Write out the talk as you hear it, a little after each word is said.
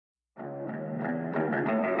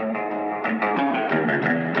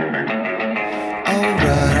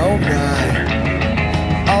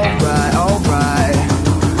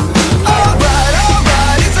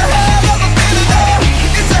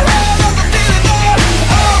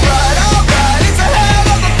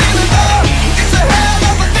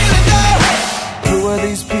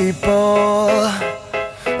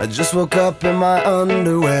Just woke up in my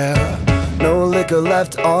underwear, no liquor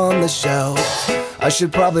left on the shelf. I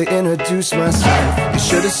should probably introduce myself. You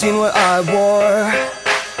should have seen what I wore.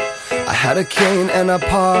 I had a cane and a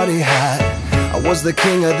party hat. I was the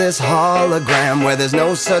king of this hologram, where there's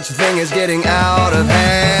no such thing as getting out of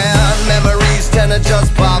hand. Memories tend to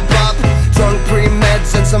just pop up. Drunk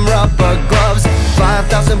pre-meds and some rubber gloves.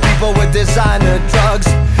 5,000 people with designer drugs.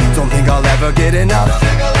 Don't think I'll ever get enough.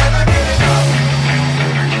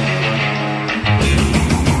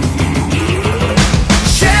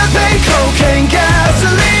 Champagne, cocaine,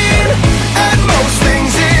 gasoline, and most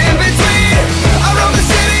things in between. I rode the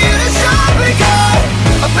city in a shopping cart,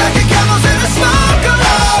 a pack of camels and a smoke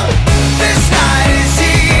alarm. This night is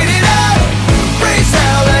heating up. Raise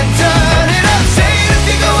hell and turn it up. Say if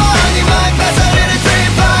you go on, you might pass out in a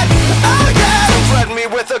dream pot. Oh yeah, don't threaten me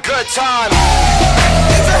with a good time.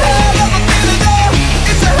 It's a hell of a feeling there.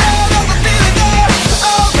 It's a hell of a feeling there.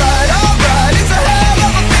 Alright, alright. It's a hell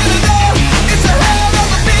of a feeling there. It's a hell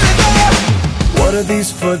of a feeling there. What are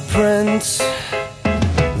these footprints?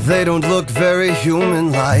 They don't look very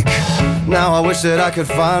human-like. Now I wish that I could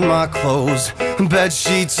find my clothes, bed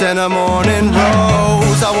sheets and a morning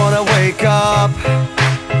rose. I wanna wake up,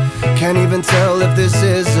 can't even tell if this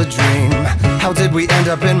is a dream. How did we end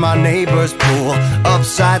up in my neighbor's pool,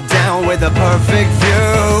 upside down with a perfect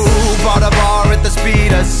view? Bought a bar at the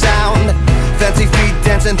speed of sound, fancy feet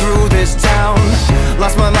dancing through this town.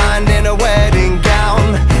 Lost my mind in a wedding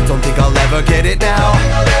gown. Don't think I'll ever get it now.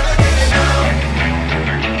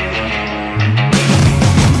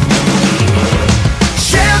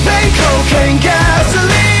 Champagne, cocaine,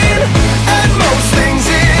 gasoline, and most things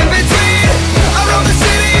in between. I rode the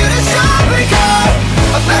city in a shopping cart,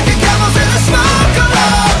 a pack of camels and a smoke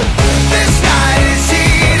alarm. This night is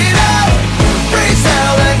heating up. Raise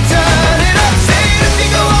hell and turn it up. Say if you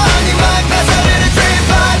go on, you might pass out in a dream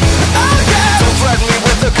pot. Oh yeah, don't threaten me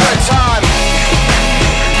with a good time.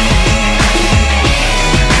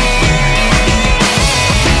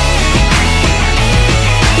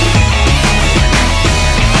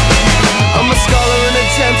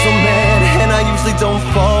 Gentleman, and I usually don't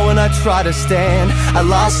fall when I try to stand. I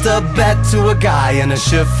lost a bet to a guy in a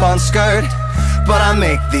chiffon skirt, but I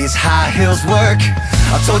make these high heels work.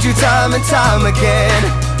 I've told you time and time again,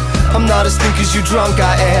 I'm not as thick as you drunk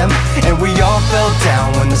I am. And we all fell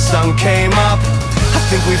down when the sun came up. I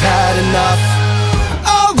think we've had enough.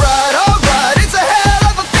 Alright, alright, it's a hell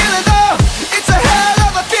of a feeling though. It's a hell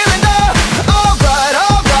of a feeling though. Alright,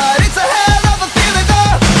 alright, it's a hell of a feeling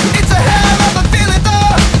though. It's a hell of a feeling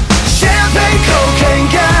though. Champagne, cocaine,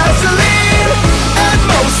 gasoline, and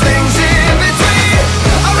most things in between.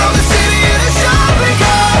 I rode the city in a shopping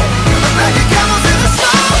cart, a pack of camels and a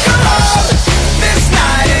smoke alarm. This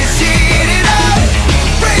night is heating up.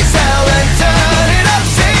 Raise hell and turn it up.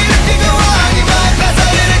 Say if you go on, you might pass out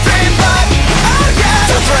in a dream pot. Oh yeah,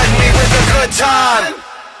 don't threaten me with a good time.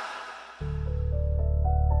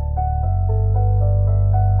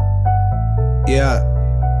 Yeah.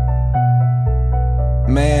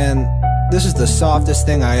 Man, this is the softest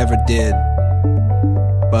thing I ever did,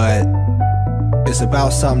 but it's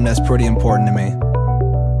about something that's pretty important to me.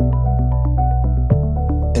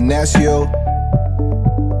 And that's you,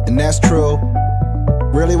 and that's true.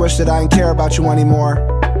 Really wish that I didn't care about you anymore,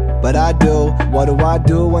 but I do. What do I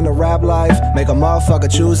do in the rap life? Make a motherfucker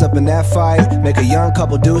choose up in that fight. Make a young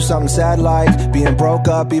couple do something sad like being broke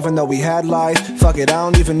up even though we had life. Fuck it, I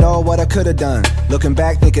don't even know what I could've done. Looking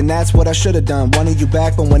back thinking that's what I should've done. Wanted you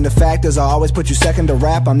back, but when the fact is I always put you second to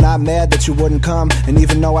rap. I'm not mad that you wouldn't come, and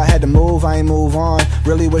even though I had to move, I ain't move on.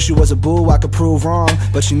 Really wish you was a boo, I could prove wrong.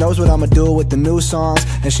 But she knows what I'ma do with the new songs,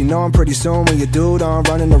 and she know I'm pretty soon when you dude on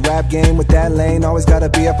running the rap game with that lane. Always gotta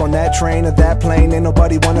be up on that train or that plane. Ain't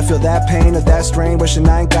nobody wanna feel that pain or that strain. Wishing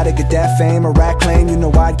I ain't gotta get that fame or rap claim. You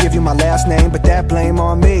know I'd give you my last name, but that blame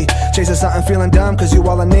on me. Chasing something feeling dumb cause you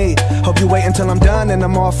all I need. Hope you wait until I'm done and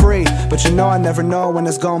I'm all free, but you know I never know when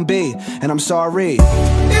it's gonna be, and I'm sorry.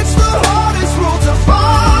 It's the hardest rule to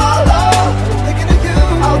follow. Thinking of you,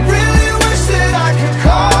 I really wish that I could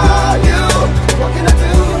call you. What can I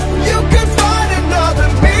do? You can find another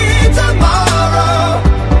me tomorrow,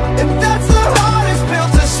 and that's the hardest pill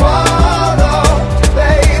to swallow,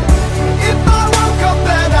 babe. If I woke up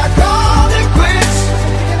and I called it quits,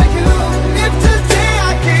 thinking of you. If today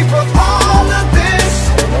I gave up all of this,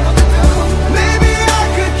 maybe I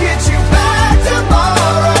could get you back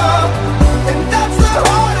tomorrow, and that's the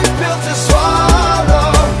hardest pill to swallow,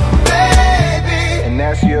 baby. And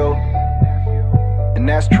that's you, and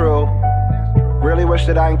that's true. Really wish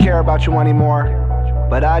that I didn't care about you anymore,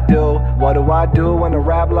 but I do. What do I do in the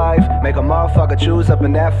rap life? Make a motherfucker choose up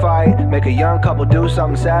in that fight. Make a young couple do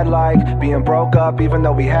something sad like being broke up even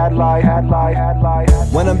though we had life.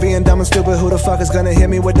 When I'm being dumb and stupid, who the fuck is gonna hit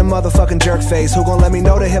me with the motherfucking jerk face? Who gon' let me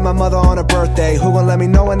know to hit my mother on her birthday? Who gon' let me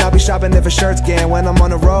know when I be shopping if a shirt's getting? When I'm on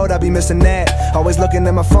the road, I be missing that. Always looking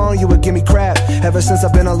at my phone, you would give me crap. Ever since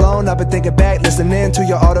I've been alone, I've been thinking back, listening to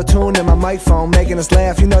your auto-tune and my mic phone, making us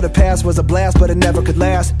laugh. You know the past was a blast, but it never could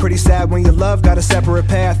last. Pretty sad when your love got a separate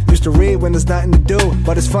path. Used to read when there's nothing to do,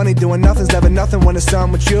 but it's funny doing nothing's never nothing when it's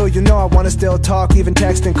something with you. You know I wanna still talk, even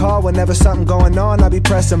text and call. Whenever something going on, I be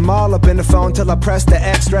pressing them all up in the phone till I press the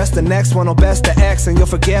X. Stress the next one, oh best to X, and you'll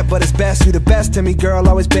forget, but it's best. You the best to me, girl,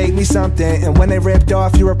 always bake me something. And when they ripped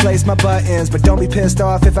off, you replaced my buttons. But don't be pissed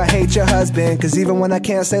off if I hate your husband, cause even when I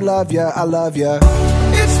can't say love ya, I love ya.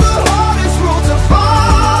 It's the hardest rule to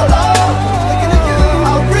follow. Looking at you,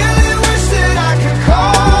 I really wish that I could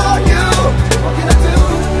call you. What can I do?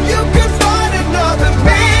 You could find another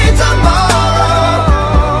me tomorrow,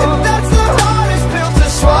 and that's the hardest pill to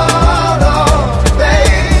swallow,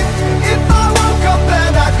 babe. If I woke up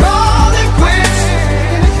and I called it quits,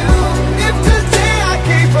 if today I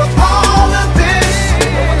gave up all of this,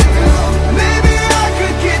 maybe I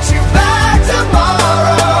could get you back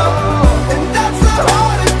tomorrow, and that's the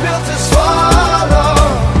hardest pill to swallow,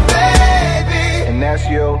 baby. And that's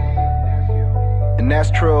you, and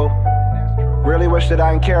that's true. Really wish that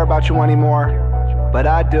I didn't care about you anymore, but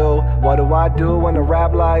I do. What do I do in the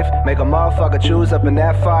rap life? Make a motherfucker choose up in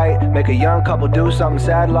that fight. Make a young couple do something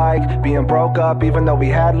sad like being broke up even though we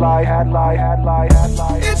had life.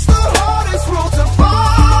 It's the hardest rule to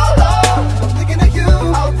follow. I'm thinking of you,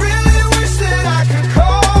 I really wish that I could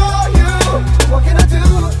call you. What can I do?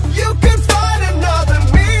 You can find another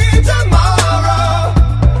me tomorrow,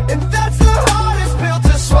 and that's the hardest pill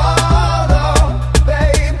to swallow,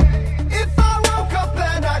 babe. If I woke up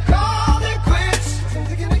and I called it quits, I'm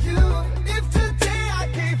thinking of you. If today I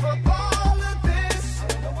gave up all of this, I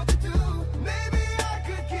don't know what to do. Maybe I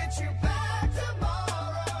could get you back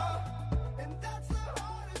tomorrow, and that's the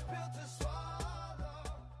hardest pill to swallow.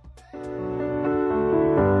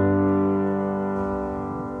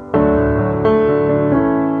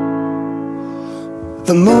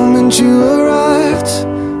 The moment you arrived,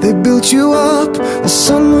 they built you up. The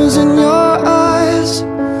sun was in your eyes.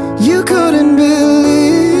 You couldn't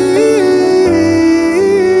believe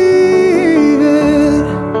it.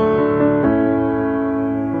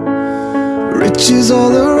 Riches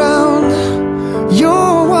all around.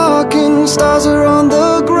 You're walking, stars are on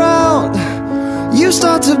the ground. You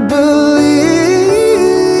start to believe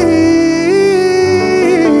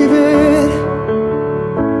it.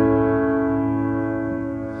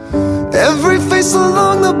 Every face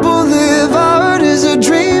along the boulevard is a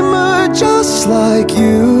dreamer just like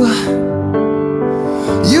you.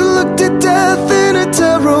 You looked at death in a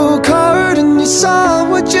tarot card and you saw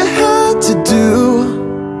what you had to do.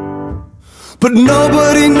 But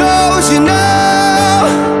nobody knows you now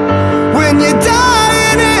when you're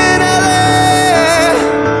dying in LA,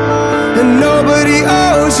 and nobody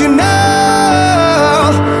owes you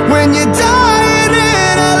now when you're dying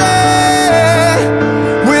in LA.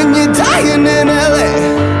 When you're dying in LA,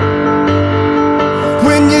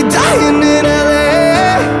 when you're dying in LA.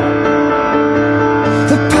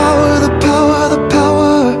 The power, the power, the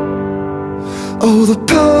power. Oh, the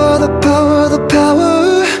power, the power, the power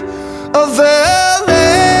of LA.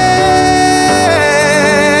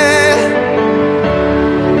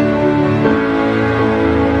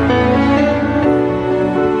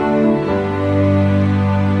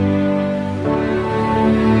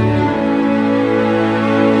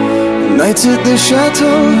 Nights at the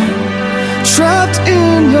chateau, trapped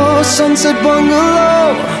in your sunset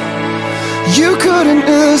bungalow. You couldn't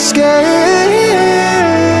escape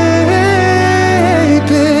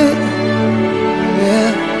it,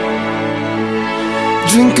 yeah.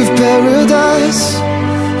 Drink of paradise,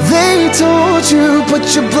 they told you put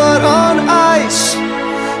your blood on ice.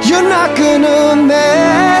 You're not gonna make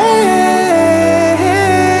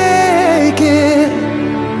it.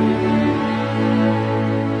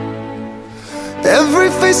 Every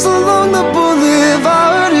face along the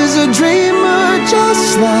boulevard is a dreamer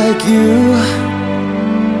just like you.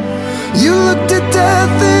 You looked at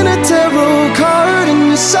death in a tarot card and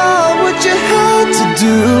you saw what you had to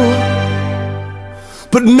do.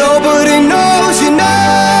 But nobody knows you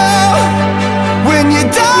now when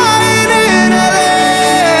you're dying in LA,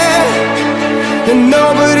 and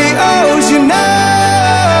nobody owes you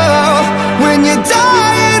now when you're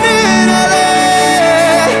dying in LA.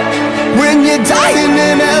 When you're dying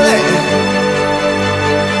in LA,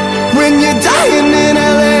 when you're dying in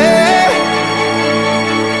LA.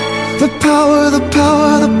 power, the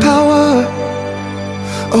power, the power.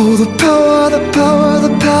 Oh, the power, the power,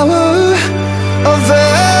 the power of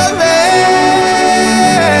LA.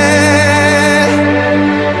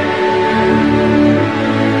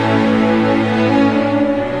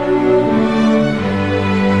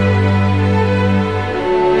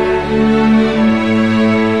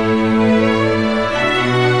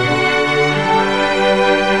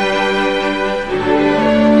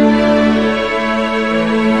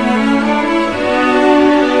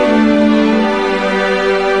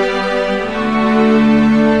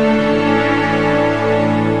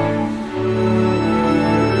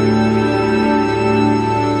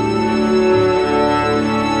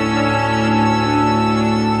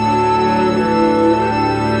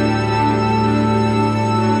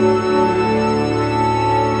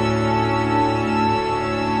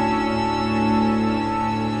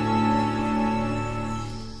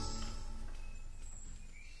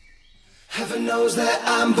 Heaven knows that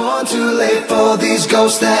I'm born too late for these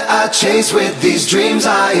ghosts that I chase. With these dreams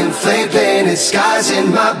I inflate, painted skies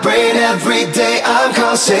in my brain. Every day I'm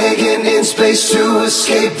caught sagging in space to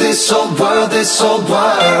escape this old world, this old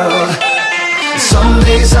world. Some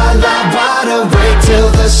days I lie wide awake till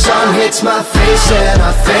the sun hits my face and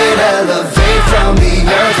I fade, elevate from the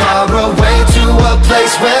earth far away to a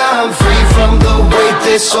place where I'm free from the weight.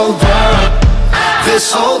 This old world,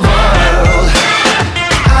 this old world.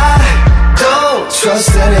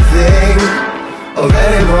 Trust anything or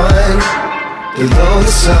anyone below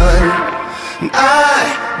the sun.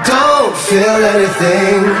 I don't feel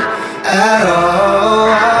anything at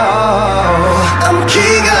all. I'm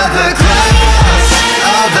king of the clouds,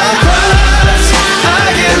 of the clouds.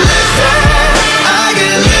 I get lifted, I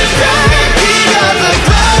get lifted. King of the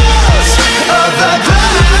clouds, of the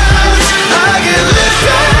clouds. I get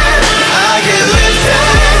lifted, I get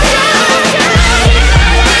lifted.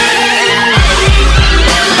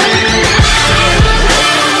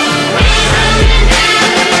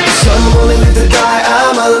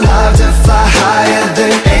 I'm alive to fly higher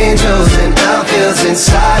than angels and outfields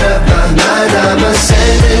inside of my mind. I'm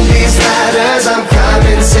ascending these ladders, I'm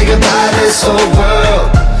climbing, say goodbye this old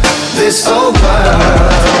world, this old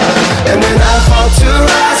world. And when I fall to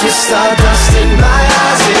rise with stardust in my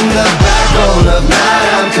eyes, in the backbone of night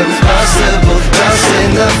I'm combustible dust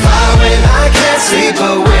in the fire. When I can't sleep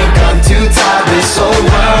or wake, I'm too tired. This old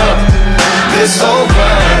world, this old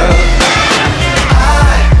world.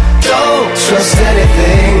 Don't trust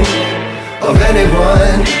anything or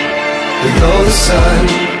anyone below the sun.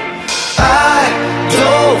 I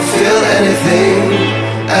don't feel anything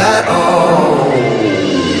at all.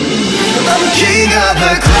 I'm king of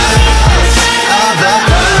the clouds, of the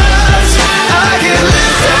clouds. I get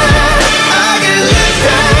lifted, I get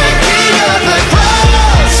lifted. King of the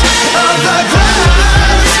clouds, of the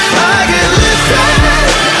clouds. I get lifted,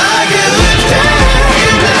 I get lifted.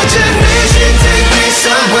 Imagination take me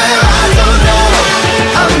somewhere I don't know.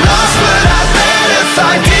 I'm lost but I better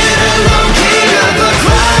find it alone. King of the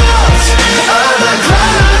clouds, of the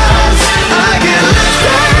clouds. I get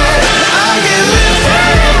lifted, I get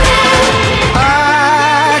lifted.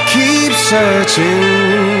 I keep searching